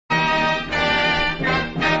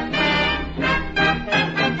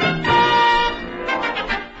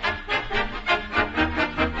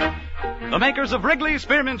makers of Wrigley's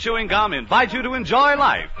Spearmint Chewing Gum invite you to enjoy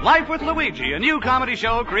life. Life with Luigi, a new comedy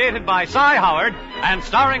show created by Cy Howard and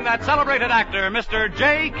starring that celebrated actor, Mr.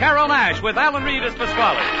 J. Carrol Naish, with Alan Reed as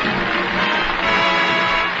Pasquale.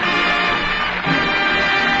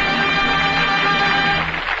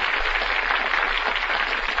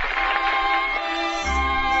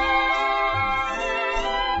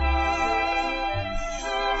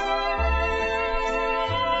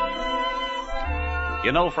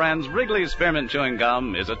 You know, friends, Wrigley's Spearmint Chewing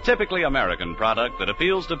Gum is a typically American product that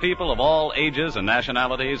appeals to people of all ages and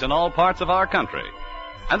nationalities in all parts of our country.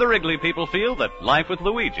 And the Wrigley people feel that Life with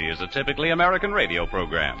Luigi is a typically American radio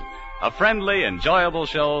program, a friendly, enjoyable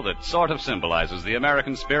show that sort of symbolizes the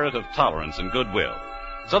American spirit of tolerance and goodwill.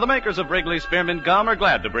 So the makers of Wrigley's Spearmint Gum are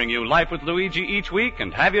glad to bring you Life with Luigi each week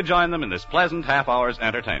and have you join them in this pleasant half-hour's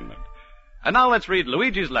entertainment. And now let's read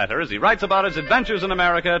Luigi's letter as he writes about his adventures in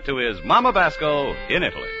America to his Mama Basco in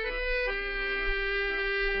Italy.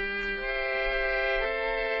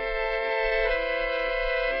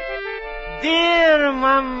 Dear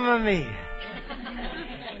Mamma Mia,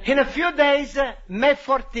 in a few days, May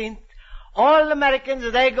 14th, all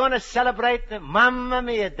Americans, they're going to celebrate Mamma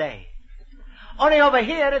Mia Day. Only over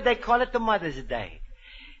here, they call it the Mother's Day.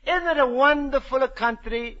 Isn't it a wonderful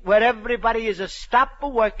country where everybody is a stop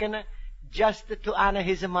working just to honor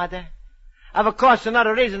his mother? Of course,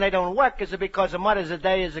 another reason they don't work is because Mother's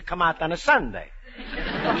Day is to come out on a Sunday.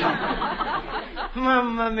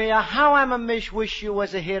 Mamma Mia, how I'm wish you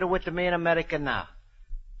was here with me in America now.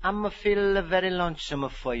 I'm feel very lonesome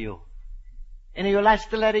for you. In your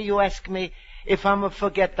last letter, you asked me if I'm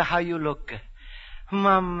forget how you look.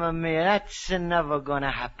 Mamma Mia, that's never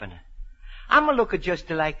gonna happen. I'm look just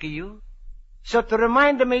like you. So to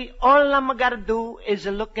remind me, all I'm gotta do is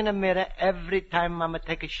look in the mirror every time I'm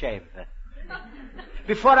take a shave.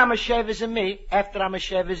 Before I'm a shave is me, after I'm a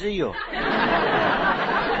shave is you.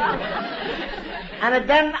 And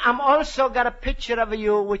then I'm also got a picture of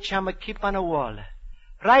you which I'm keep on a wall,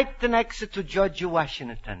 right next to George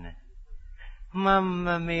Washington.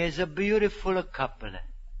 Mamma Mia, is a beautiful couple.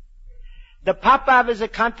 The papa of his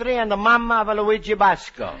country and the mama of Luigi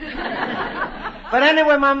Basco. But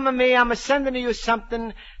anyway, Mamma Mia, I'm sending you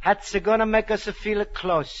something that's gonna make us feel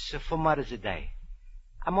close for Mother's Day.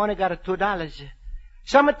 I'm only got $2.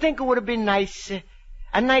 So I'm thinking it would be nice,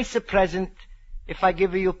 a nice present if I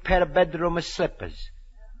give you a pair of bedroom slippers.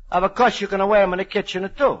 Of course, you can wear them in the kitchen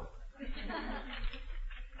too.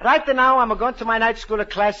 Right now, I'm going to my night school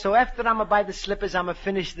class, so after I'm buy the slippers, I'm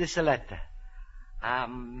finish this letter.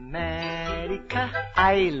 America,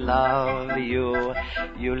 I love you.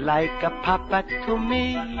 You like a papa to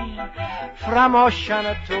me, from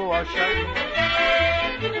ocean to ocean.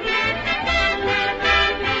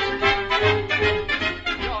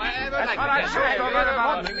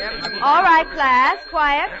 All right, class,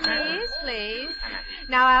 quiet, please, please.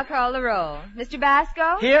 Now I'll call the roll. Mr.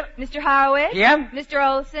 Basco? Here. Mr. Horowitz? Here. Mr.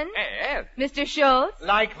 Olson? Yes. Mr. Schultz?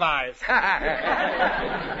 Likewise.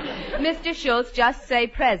 Mr. Schultz, just say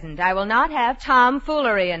present. I will not have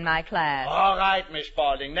tomfoolery in my class. All right, Miss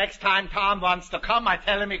Spaulding. Next time Tom wants to come, I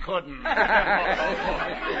tell him he couldn't.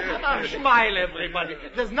 Oh, smile, everybody.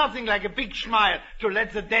 There's nothing like a big smile to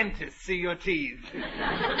let the dentist see your teeth.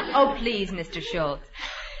 Oh, please, Mr. Schultz.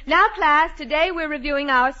 Now, class, today we're reviewing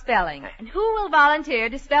our spelling. And who will volunteer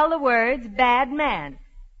to spell the words bad man?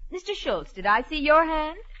 Mr. Schultz, did I see your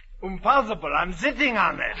hand? Impossible. I'm sitting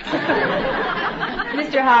on it.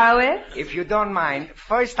 Mr. Horowitz? If you don't mind,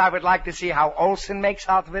 first I would like to see how Olson makes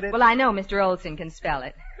out with it. Well, I know Mr. Olson can spell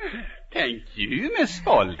it. Thank you, Miss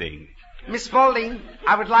Spaulding. Miss Spaulding,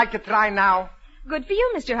 I would like to try now. Good for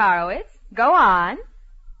you, Mr. Horowitz. Go on.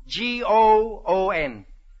 Goon.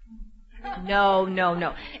 No.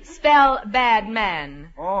 Spell bad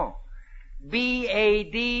man. Oh.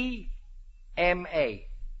 Badma.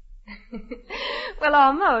 Well,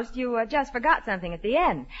 almost. You just forgot something at the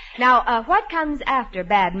end. Now, what comes after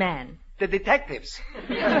bad man? The detectives.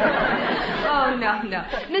 Oh, no.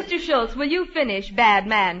 Mr. Schultz, will you finish bad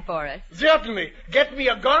man for us? Certainly. Get me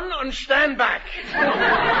a gun and stand back.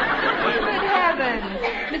 Good heavens.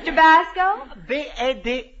 Mr. Basco?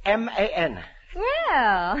 Badman.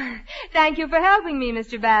 Well, thank you for helping me,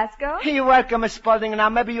 Mr. Basco. You're welcome, Miss Spaulding. Now,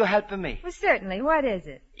 maybe you help me. Well, certainly. What is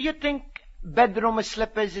it? You think bedroom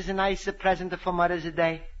slippers is a nice present for Mother's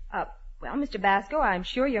Day? Well, Mr. Basco, I'm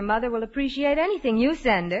sure your mother will appreciate anything you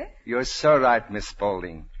send her. You're so right, Miss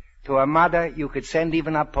Spaulding. To her mother, you could send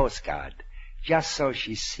even a postcard, just so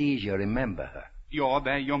she sees you remember her. Ja,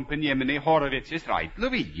 där Jompen Jemini Horowitz is right,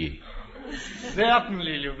 Luigi.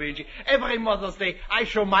 Certainly, Luigi. Every Mother's Day, I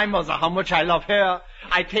show my mother how much I love her.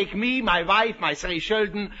 I take me, my wife, my three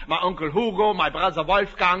children, my Uncle Hugo, my brother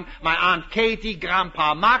Wolfgang, my Aunt Katie,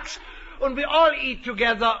 Grandpa Max, and we all eat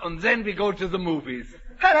together, and then we go to the movies.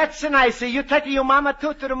 Oh, that's nice. You taking your mama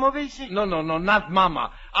too to the movies? No, not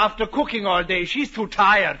Mama. After cooking all day, she's too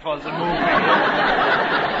tired for the movie.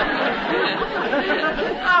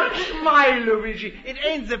 Smile, Luigi. It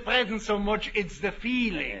ain't the present so much, it's the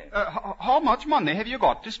feeling. How much money have you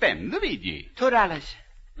got to spend, Luigi? $2.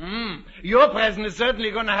 Your present is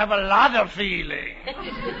certainly going to have a lot of feeling.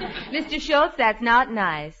 Mr. Schultz, that's not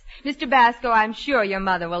nice. Mr. Basco, I'm sure your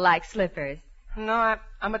mother will like slippers. No,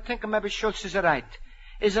 I'm thinking maybe Schultz is right.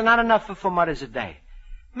 Is it not enough for Mother's Day?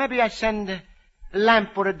 Maybe I send a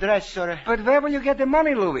lamp or a dress or a... But where will you get the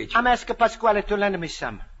money, Luigi? I'm asking Pasquale to lend me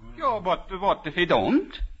some. Yeah, but what if he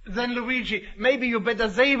don't? Then, Luigi, maybe you better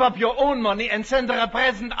save up your own money and send her a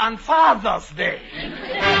present on Father's Day.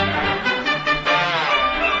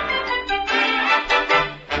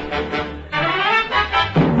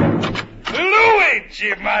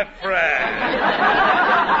 Luigi, my friend.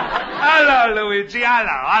 Hello, Luigi.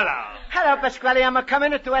 Hello. Hello, Pasquale. I'm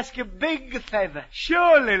coming to ask you a big favor.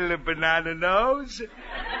 Sure, little banana nose.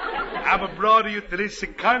 I'm brought you to this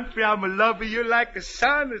country. I'm loving you like a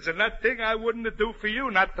son. There's nothing I wouldn't do for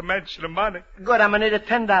you, not to mention the money. Good, I'm going to need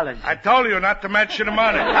 $10. I told you not to mention the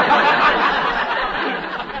money.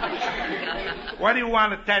 What do you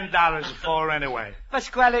want the $10 for anyway?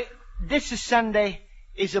 Pasquale, this is Sunday.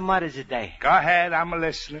 Is a Mother's Day. Go ahead, I'm a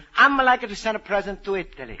listener. I'm like to send a present to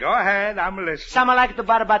Italy. Go ahead, I'm a listener. Some like to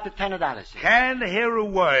borrow about the $10. Can't hear a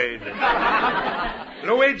word.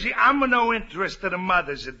 Luigi, I'm no interested in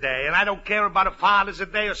Mother's Day, and I don't care about a Father's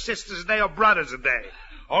Day or Sister's Day or Brother's Day.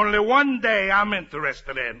 Only one day I'm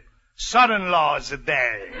interested in. Son-in-law's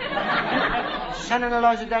Day.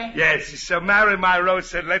 Son-in-law's Day? Yes, so marry my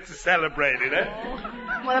Rose and let's celebrate it, eh?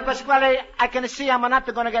 Well, Pasquale, I can see I'm not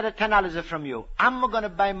going to get a $10 from you. I'm going to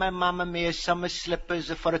buy my mama me some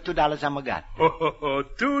slippers for the $2 I'm got. Oh,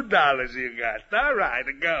 $2 you got. All right,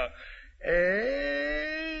 go.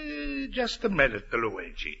 Just a minute,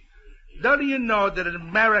 Luigi. Don't you know that in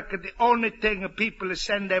America the only thing people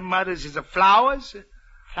send their mothers is flowers?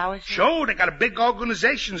 Flowers? Sure, they got a big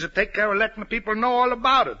organizations that take care of letting the people know all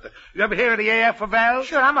about it. You ever hear of the AFL?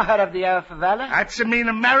 Sure, I'm heard of the AFL. That's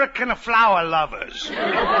American flower lovers.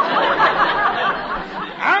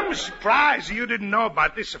 I'm surprised you didn't know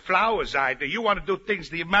about this flowers idea. You want to do things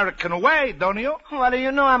the American way, don't you? Well,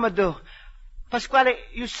 you know I'm going to do. Pasquale,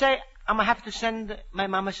 you say I'm going to have to send my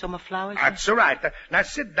mama some flowers? That's all right. Now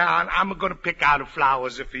sit down. I'm going to pick out the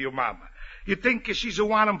flowers for your mama. You think she's a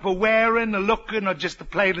want 'em for wearing, or looking, or just to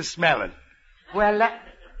play the smelling? Well,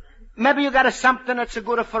 maybe you got something that's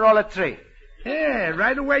good for all the three. Yeah,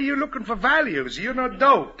 right away you're looking for values. You're no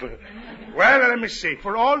dope. Well, let me see.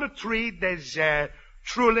 For all the three, there's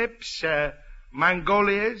tulips,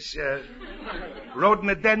 Mongolias,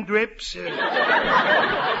 rhododendrons,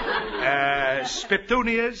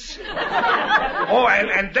 spitunias. Oh,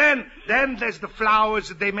 and then there's the flowers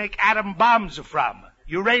that they make atom bombs from.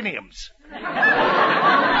 Uraniums.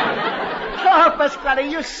 Oh, Pasquale,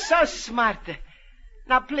 you're so smart.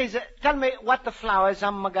 Now, please, tell me what the flowers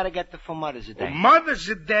I'm going to get for Mother's Day. Well, Mother's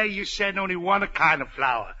Day, you said only one kind of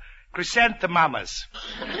flower. Chrysanthemums.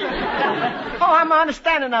 Oh, I'm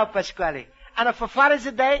understanding now, Pasquale. And for Father's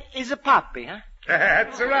Day, is a poppy, huh?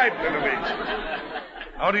 That's right, Luigi.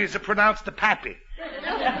 Only is it pronounced the pappy.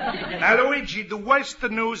 Now, Luigi, the worst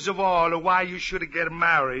news of all of why you should get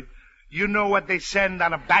married, you know what they send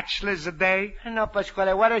on a bachelor's day? No,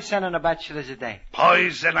 Pasquale, what do they send on a bachelor's day?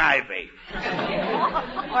 Poison ivy.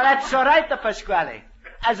 Well, that's all right, Pasquale.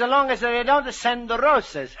 As long as they don't send the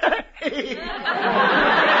roses.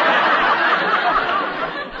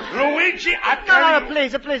 Luigi, I tell you...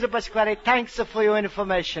 No, please, Pasquale. Thanks for your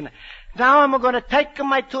information. Now I'm going to take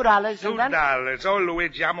my $2 and then... $2. Oh,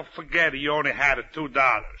 Luigi, I'm going to forget you only had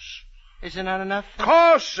 $2. Isn't that enough? Of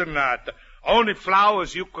course not. Only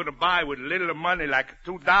flowers you could buy with little money like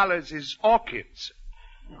 $2 is orchids.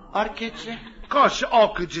 Orchids? Of course,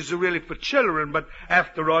 orchids is really for children, but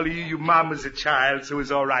after all, your mama's a child, so it's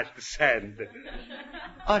all right to send.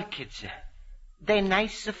 Orchids. They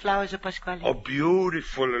nice, the flowers, Pasquale? Oh,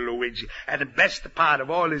 beautiful, Luigi. And the best part of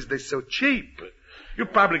all is they're so cheap. You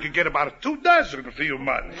probably could get about 2 dozen for your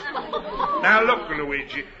money. Now, look,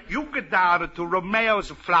 Luigi, you get down to Romeo's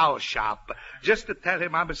flower shop just to tell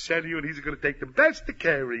him I'm a send you and he's going to take the best of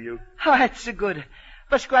care of you. Oh, that's good.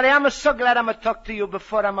 Pasquale, I'm so glad I'm going to talk to you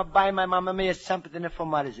before I'm going to buy my mama me something for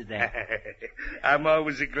Mother's Day. I'm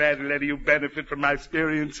always glad to let you benefit from my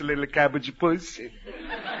experience, little cabbage puss.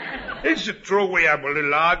 It's true we have a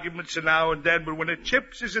little arguments now and then, but when the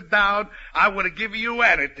chips is down, I want to give you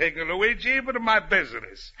anything, Luigi, even in my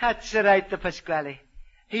business. That's right, Pasquale.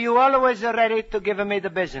 You always are ready to give me the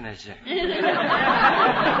business.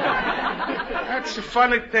 That's the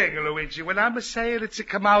funny thing, Luigi. When I'm saying it's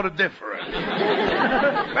come out different.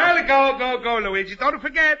 Well, go, Luigi. Don't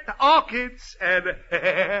forget the orchids. And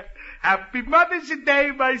happy Mother's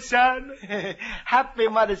Day, my son. Happy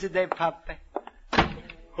Mother's Day, Papa.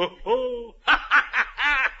 Ho, ho.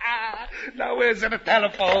 Now where's the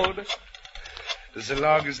telephone? As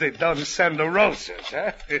long as they don't send the roses,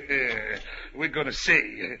 huh? We're gonna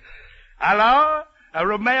see. Hello?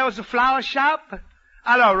 Romeo's a flower shop?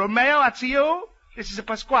 Hello, Romeo, that's you? This is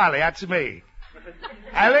Pasquale, that's me.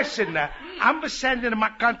 Listen, I'm sending my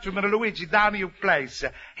countryman Luigi down to your place.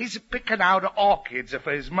 He's picking out orchids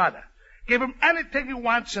for his mother. Give him anything he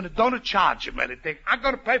wants and don't charge him anything. I'm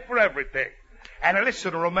gonna pay for everything. And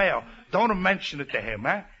listen, Romeo, don't mention it to him,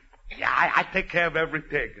 huh? Yeah, I take care of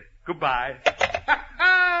everything. Goodbye.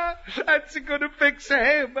 That's gonna fix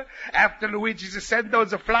him. After Luigi's send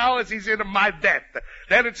those flowers, he's in my debt.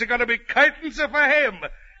 Then it's gonna be curtains for him.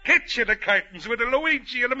 Kitchen curtains with a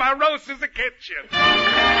Luigi and my roses kitchen.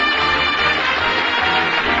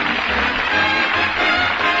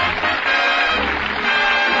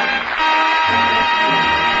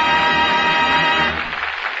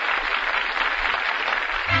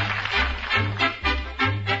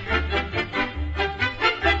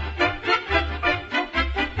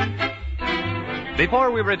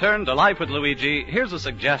 Before we return to Life with Luigi, here's a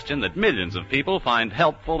suggestion that millions of people find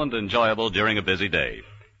helpful and enjoyable during a busy day.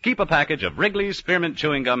 Keep a package of Wrigley's Spearmint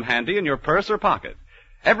Chewing Gum handy in your purse or pocket.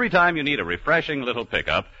 Every time you need a refreshing little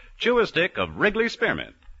pickup, chew a stick of Wrigley's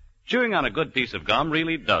Spearmint. Chewing on a good piece of gum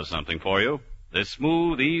really does something for you. This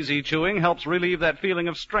smooth, easy chewing helps relieve that feeling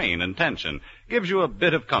of strain and tension, gives you a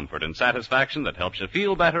bit of comfort and satisfaction that helps you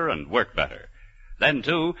feel better and work better. Then,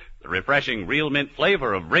 too, the refreshing real mint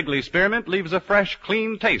flavor of Wrigley Spearmint leaves a fresh,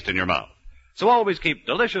 clean taste in your mouth. So always keep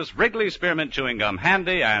delicious Wrigley Spearmint Chewing Gum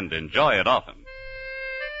handy and enjoy it often.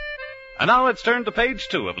 And now let's turn to page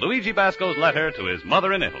 2 of Luigi Basco's letter to his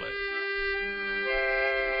mother in Italy.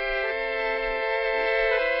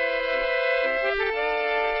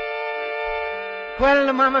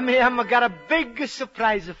 Well, Mamma mia, I've got a big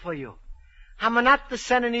surprise for you. I'm not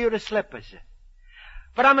sending you the slippers.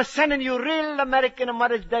 But I'm sending you real American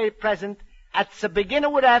Mother's Day present that's a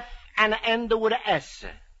beginning with F and an end with a S.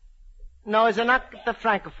 No, it's not the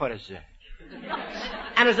Frankfurters.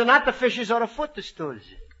 And it's not the fishes or the footstools.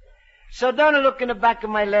 So don't look in the back of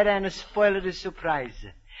my letter and spoil the surprise.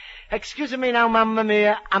 Excuse me now, Mamma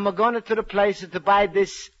mia. I'm going to the place to buy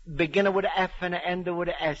this beginning with a F and an end with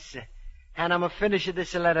a S. And I'm going to finish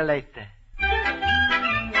this letter later.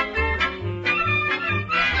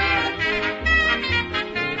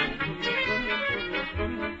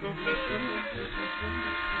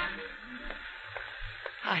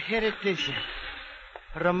 Here it is.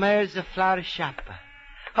 Romeo's flower shop.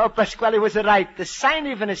 Oh, Pasquale was right. The sign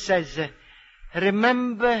even says,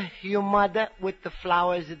 remember your mother with the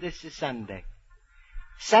flowers this Sunday.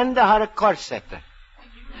 Send her a corset.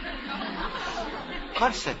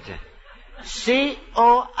 Corset.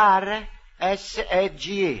 C-O-R-S-A-G-E.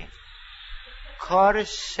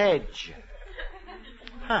 Corsage.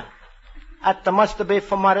 Huh. That must be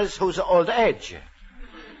for mothers whose old age.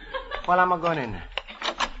 Well, I'm going in.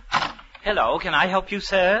 Hello, can I help you,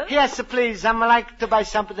 sir? Yes, please. I'm like to buy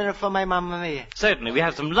something for my Mamma mia. Certainly, we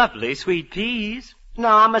have some lovely sweet peas. No,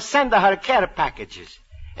 I'm a sender her care packages.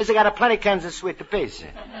 It's got a plenty cans of sweet peas.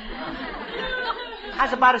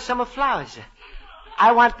 How's about some flowers?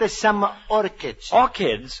 I want some orchids.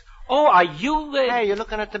 Orchids? Oh, are you... Hey, you're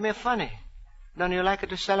looking at me funny. Don't you like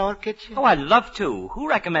to sell orchids? Oh, I'd love to. Who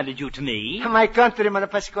recommended you to me? My countryman,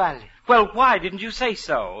 Pasquale. Well, why didn't you say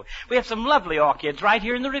so? We have some lovely orchids right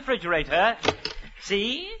here in the refrigerator.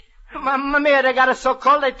 See? Mamma mia, they got it so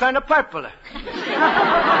cold they turn purple.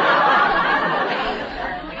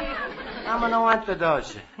 I'm gonna want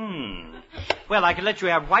those. Well, I can let you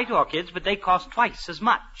have white orchids, but they cost twice as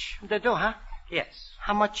much. They do, huh? Yes.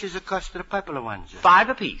 How much is the cost of the purple ones? $5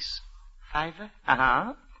 apiece. $5?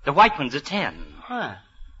 Uh-huh. The white ones are 10. Huh.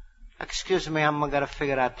 Excuse me, I'm gonna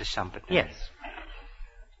figure out something. Yes.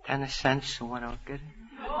 10 cents for one orchid?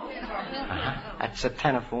 That's a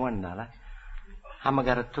 10 for $1. I'm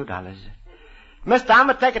gonna get $2. Mister, I'm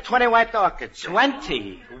gonna take a 20 white orchids.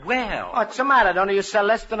 20? Well. What's the matter? Don't you sell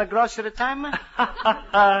less than a gross at a time?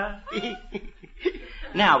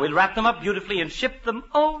 Now, we'll wrap them up beautifully and ship them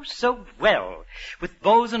oh so well. With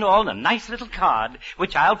bows and all and a nice little card,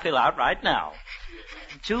 which I'll fill out right now.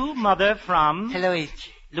 To Mother from...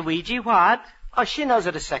 Luigi. Luigi what? Oh, she knows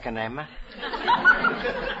her the second name.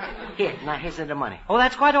 Here, now here's the money. Oh,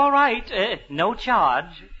 that's quite all right. No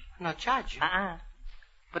charge. No charge. Uh-uh.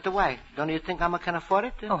 But why? Don't you think I can afford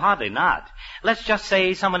it? Oh, hardly not. Let's just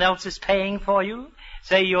say someone else is paying for you.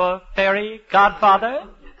 Say your fairy godfather.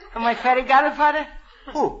 My fairy godfather?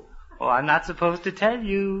 Who? Oh, I'm not supposed to tell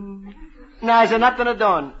you. No, there's nothing to do.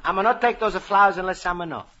 I'm going to take those flowers unless I'm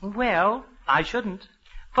enough. Well, I shouldn't.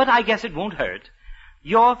 But I guess it won't hurt.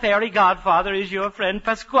 Your fairy godfather is your friend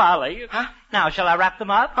Pasquale. Huh? Now, shall I wrap them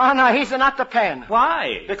up? Oh, no, he's not the pen.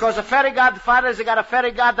 Why? Because the fairy godfather's got a fairy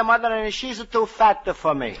godmother and she's too fat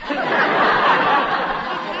for me.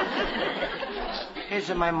 Here's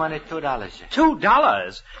my money, $2.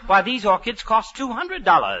 $2? Why, these orchids cost $200.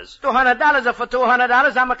 $200 for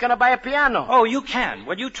 $200, I'm going to buy a piano. Oh, you can.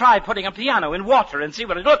 Well, you try putting a piano in water and see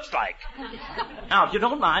what it looks like. Now, if you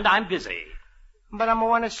don't mind, I'm busy. But I'm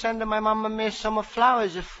going to send my Mamma Mia some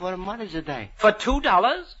flowers for Mother's Day. For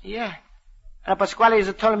 $2? Yeah. And Pasquale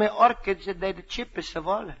has told me orchids, they're the cheapest of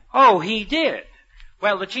all. Oh, he did.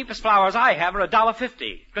 Well, the cheapest flowers I have are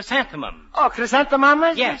 $1.50. Chrysanthemums. Oh,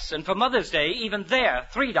 chrysanthemums? Yes, and for Mother's Day, even they're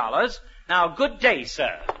 $3. Now, good day,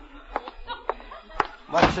 sir.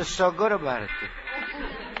 What's so good about it?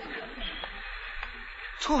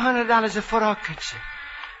 $200 for orchids.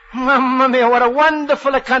 Mamma mia, what a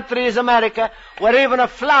wonderful country is America, where even a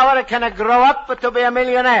flower can grow up to be a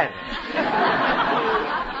millionaire.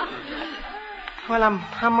 Well,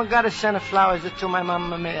 I'm gonna send flowers to my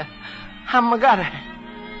Mamma Mia. I'm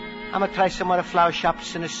gonna try some other flower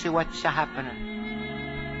shops and see what's happening.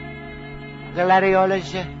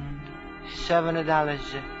 Gladiolas,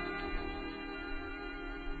 $7.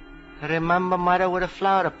 Remember Mother with a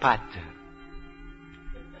flower pot,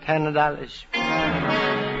 $10.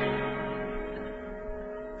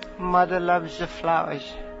 Mother loves the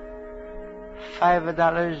flowers,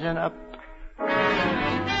 $5 and up.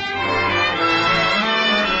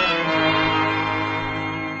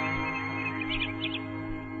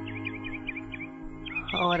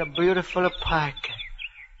 Oh, what a beautiful park.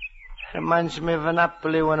 Reminds me of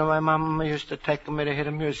Napoli when my mama used to take me to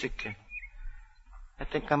hear music. I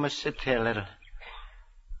think I'm going to sit here a little.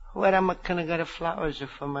 Where am I going to get flowers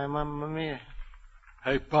for my Mamma Mia?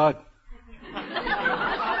 Hey, Bud.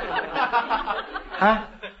 Huh?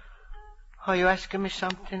 Oh, you asking me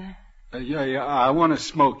something? Yeah, I want to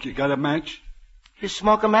smoke. You got a match? You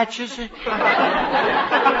smoke matches?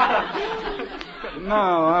 No,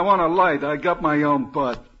 I want a light. I got my own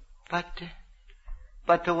butt.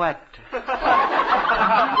 But what?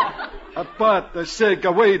 A butt, a cig,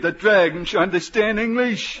 a way, the drag. You understand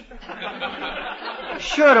English?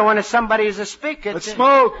 Sure, when somebody is a speaker. A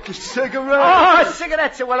smoke, a cigarette. Oh,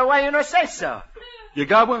 cigarettes. Well, why you not say so? You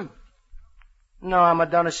got one? No, I'm a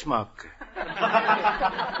don't smoke.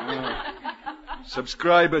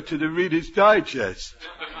 Subscriber to the Reader's Digest.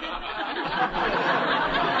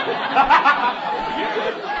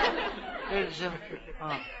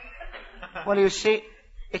 Well, you see,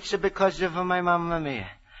 it's because of my Mamma Mia.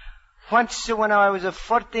 Once when I was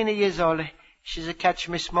 14 years old, she's catch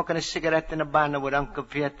me smoking a cigarette in a barn with Uncle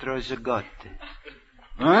Pietro's goat.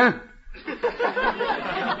 Huh?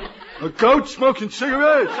 A goat smoking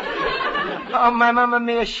cigarettes? Oh, my Mamma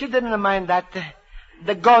Mia, she didn't mind that.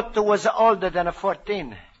 The goat was older than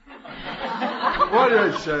 14. What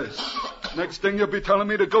is this? Next thing you'll be telling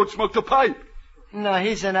me the goat smoked a pipe. No,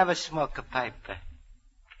 he's never smoked a pipe.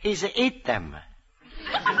 He's eat them.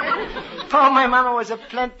 Oh, my mama was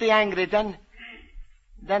plenty angry then,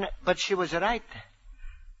 but she was right.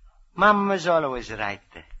 Mama's always right.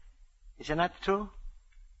 Is it not true?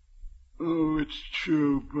 Oh, it's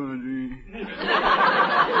true, buddy.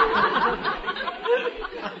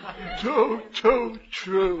 So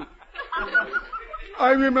true.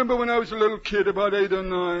 I remember when I was a little kid, about 8 or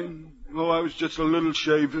 9. Oh, I was just a little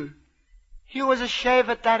shaver. You was a shave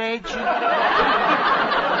at that age?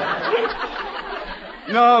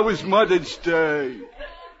 No, it was Mother's Day.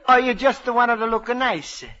 Oh, you just wanted to look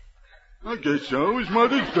nice? I guess so. It was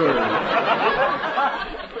Mother's Day.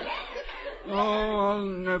 Oh, I'll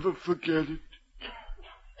never forget it.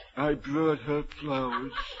 I brought her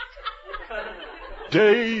flowers.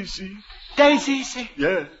 Daisies. Daisies?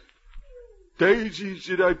 Yeah. Daisies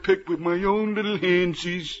that I picked with my own little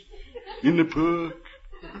handsies in the park.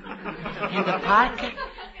 In the park?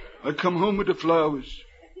 I come home with the flowers.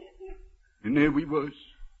 And there we was.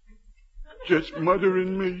 Just Mother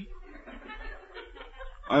and me.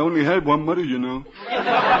 I only had one mother, you know.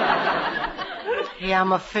 Yeah,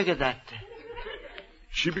 I'm figure that.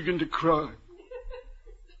 She began to cry.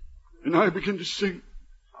 And I began to sing.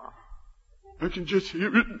 I can just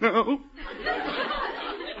hear it now.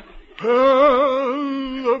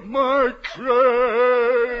 pearl of my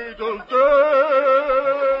cradle day.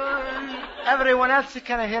 Everyone else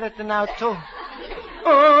can hear it now, too. I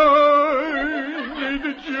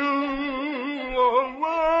needed you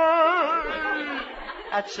always.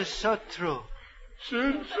 That's so true.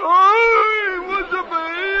 Since I was a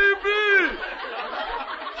baby,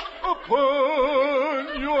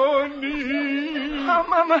 upon your knee. Oh,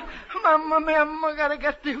 Mama, I'm gonna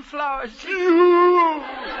get the flowers. You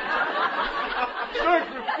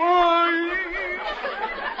sacrifice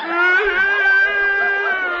everything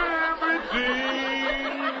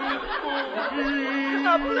for me.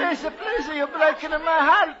 Oh, please, you're breaking in my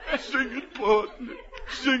heart. Sing it, partner.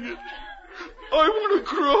 Sing it. I want to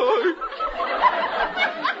cry.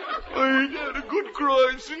 I ain't had a good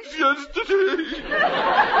cry since yesterday.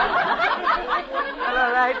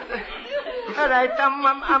 All right,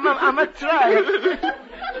 I'm a try.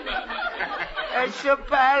 It's a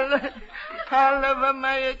pal of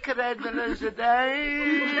my cradle today.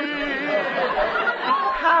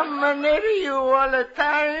 I'm near you all the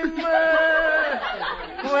time.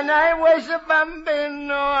 When I was a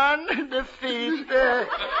bambino on the feet,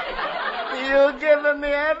 you gave me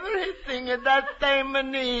everything at that time I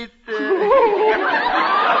need.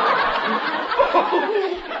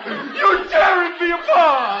 You're tearing me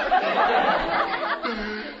apart!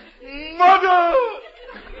 Mother,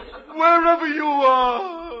 wherever you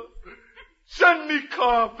are, send me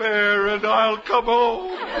car fare and I'll come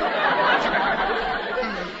home.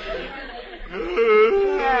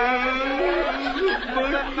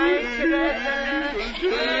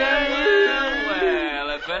 Well,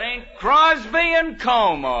 if it ain't Crosby and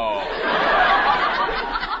Como.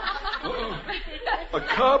 A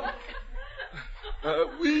cop?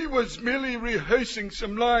 We was merely rehearsing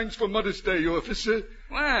some lines for Mother's Day, officer.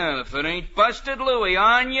 Well, if it ain't Busted Louie,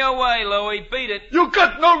 on your way, Louie. Beat it. You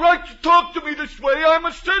got no right to talk to me this way. I'm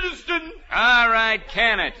a citizen. All right,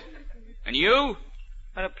 can it. And you?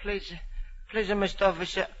 Please, Mr.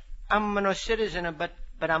 Officer, I'm no citizen, but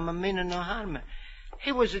I'm a meaning no harm.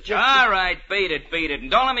 He was just... All right, beat it.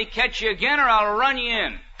 And don't let me catch you again or I'll run you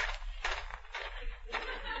in.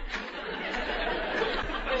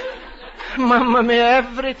 Mamma mia,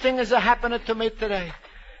 everything is happening to me today.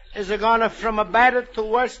 Is going from a better to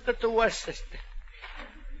worse to worstest.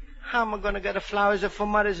 How am I going to get the flowers for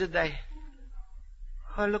Mother's Day?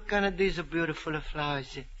 Oh, look at these beautiful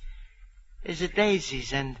flowers. Is it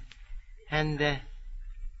daisies and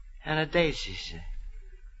daisies.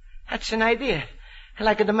 That's an idea.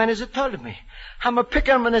 Like the man has told me. I'm a pick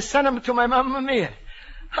them and send them to my mamma mia.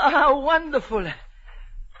 How wonderful.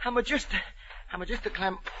 I'm just to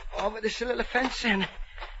climb over this little fence and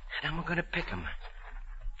I'm going to pick them.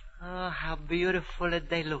 Oh, how beautiful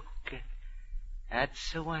they look.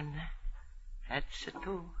 That's a 1. That's a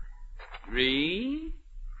 2. 3.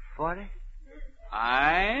 4.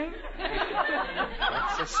 5.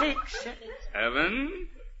 That's a 6. 7.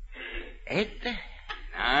 8.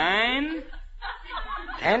 9.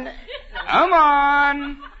 10. Come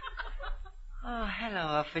on. Oh, hello,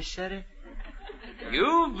 officer.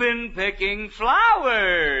 You've been picking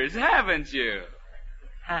flowers, haven't you?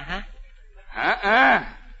 Uh-huh. Uh-uh.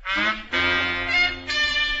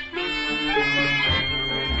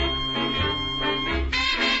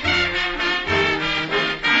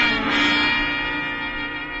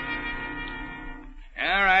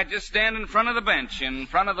 All right, just stand in front of the bench, in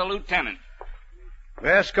front of the lieutenant.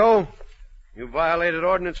 Vasco, you violated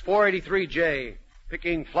Ordinance 483J,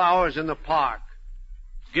 picking flowers in the park.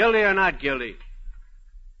 Guilty or not guilty?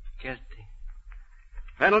 Guilty.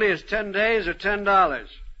 Penalty is 10 days or $10.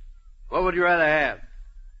 What would you rather have?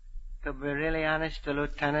 To be really honest,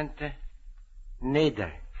 Lieutenant,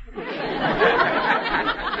 neither.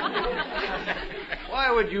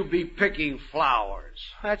 Why would you be picking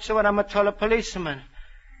flowers? That's what I'm told a policeman.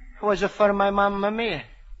 It was for my Mamma Mia.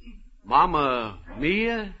 Mamma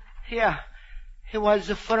Mia? Yeah, it was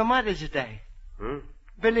for Mother's Day. Huh?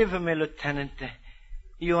 Believe me, Lieutenant,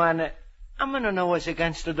 I'm gonna know what's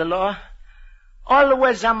against the law.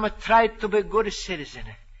 Always I'm try to be a good citizen.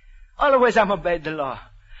 Always I'm obey the law.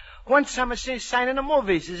 Once I'm seen sign in the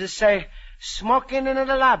movies, is say, smoking in the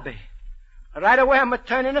lobby. Right away I'm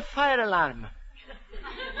turning a fire alarm.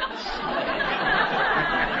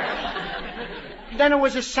 Then it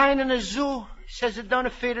was a sign in the zoo, says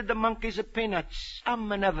don't feed the monkeys peanuts. I'm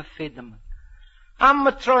never feed them.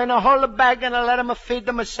 I'm throwing a whole bag and I let them feed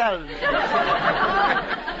themselves.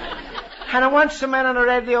 And once a man on the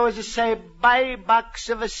radio was to say, buy a box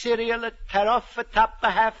of a cereal, tear off the top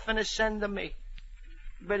a half and send to me.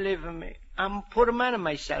 Believe me, I'm a poor man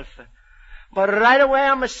myself. But right away,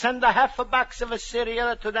 I'm going to send a half a box of a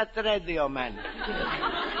cereal to that radio man.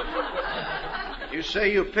 You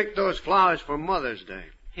say you picked those flowers for Mother's Day.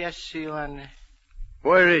 Yes, you and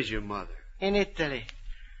Where is your mother? in Italy.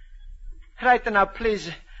 Right now, please.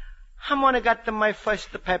 I'm only got my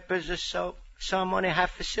first papers or so I'm only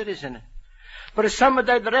half a citizen. But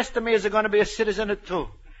someday the rest of me is going to be a citizen too.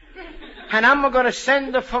 And I'm going to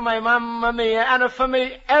send for my mamma mia, and for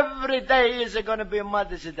me, every day is going to be a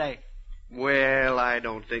Mother's Day. Well, I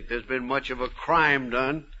don't think there's been much of a crime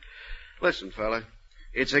done. Listen, fella,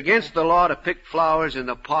 it's against the law to pick flowers in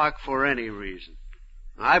the park for any reason.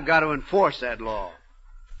 I've got to enforce that law.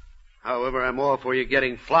 However, I'm all for you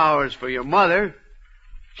getting flowers for your mother,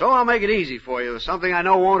 so I'll make it easy for you, something I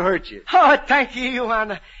know won't hurt you. Oh, thank you,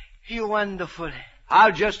 Johanna. You're wonderful.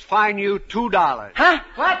 I'll just fine you $2. Huh?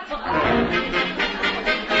 What?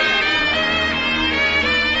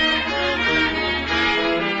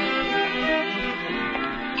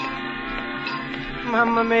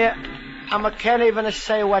 Mamma mia, I can't even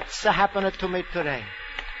say what's happening to me today.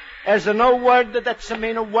 There's no word that's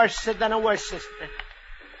worse than a worstest.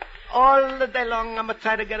 All the day long, I'm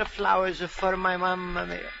trying to get flowers for my mamma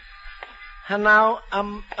mia. And now,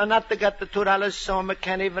 I'm not to get the $2, so I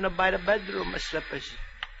can't even buy the bedroom slippers.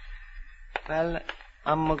 Well,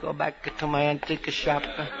 I'm going to go back to my antique shop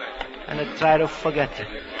and try to forget it.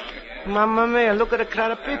 Mamma mia, look at the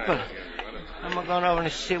crowd of people. I'm going over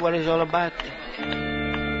and see what it's all about.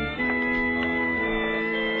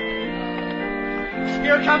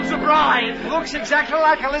 Here comes the bride. Looks exactly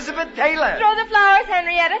like Elizabeth Taylor. Throw the flowers,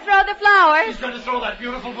 Henrietta. Throw the flowers. She's going to throw that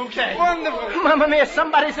beautiful bouquet. Wonderful. Mamma mia,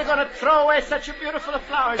 somebody's going to throw away such a beautiful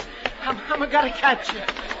flowers. I'm going to catch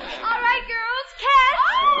it. All right, girls,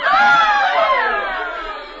 catch.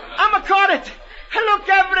 I'm going to caught it. Look,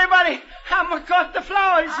 everybody. I'm going to caught the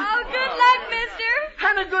flowers. Oh, good luck, mister.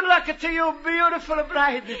 And a good luck to you, beautiful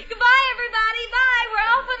bride. Goodbye, everybody. Bye. We're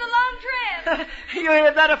off on a long trip. You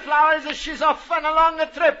hear that, flowers? She's off on a long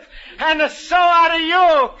trip. And so are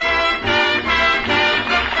you.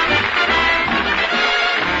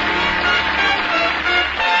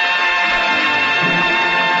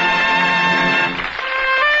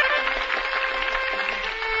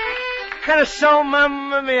 And so,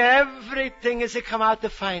 mamma mia, everything is come out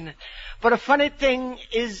fine. But the funny thing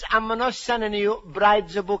is, I'm not sending you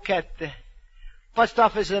bride's bouquet. Post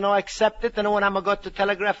office, accept it, and when I'm go to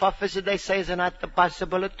telegraph office, they say it's not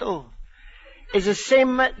possible too. It's the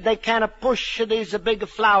same, they kind of push these big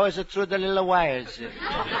flowers through the little wires.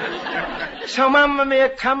 So, mamma mia,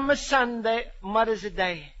 come Sunday, Mother's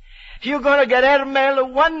Day, you're gonna get airmail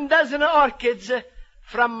 1 dozen orchids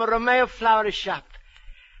from Romeo Flower Shop.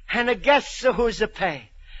 And guess who's pay?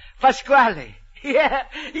 Pasquale.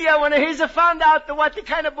 Yeah, when he's found out what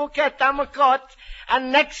kind of bouquet I'm caught,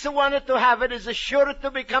 and next one to have it is sure to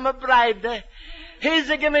become a bride, he's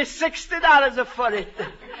give me $60 for it.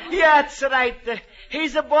 Yeah, that's right.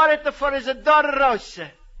 He's bought it for his daughter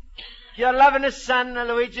Rosa. Your loving son,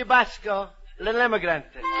 Luigi Basco, little immigrant.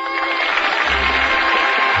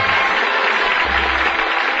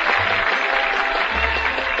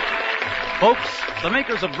 Folks, the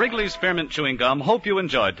makers of Wrigley's Spearmint Chewing Gum hope you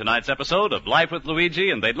enjoyed tonight's episode of Life with Luigi,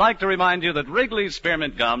 and they'd like to remind you that Wrigley's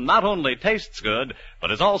Spearmint Gum not only tastes good, but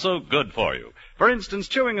is also good for you. For instance,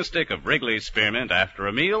 chewing a stick of Wrigley's Spearmint after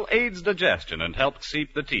a meal aids digestion and helps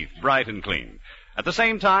keep the teeth bright and clean. At the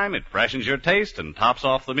same time, it freshens your taste and tops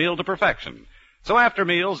off the meal to perfection. So after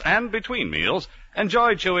meals and between meals,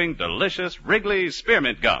 enjoy chewing delicious Wrigley's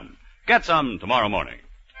Spearmint Gum. Get some tomorrow morning.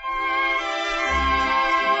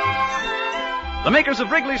 The makers of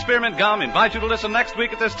Wrigley's Spearmint Gum invite you to listen next week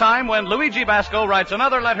at this time when Luigi Basco writes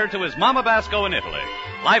another letter to his Mama Basco in Italy.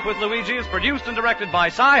 Life with Luigi is produced and directed by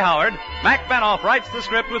Cy Howard. Mac Benoff writes the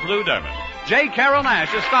script with Lou Dermott. J. Carol Nash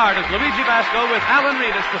is starred as Luigi Basco with Alan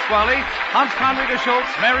Reed as Pasquale, Hans Conried as Schultz,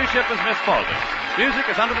 Mary Shipp as Miss Spaulding. Music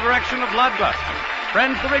is under the direction of Lud Gluskin.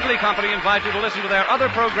 Friends, the Wrigley Company invite you to listen to their other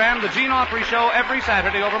program, The Gene Autry Show, every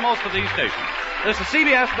Saturday over most of these stations. This is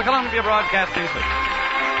CBS, the Columbia Broadcasting System.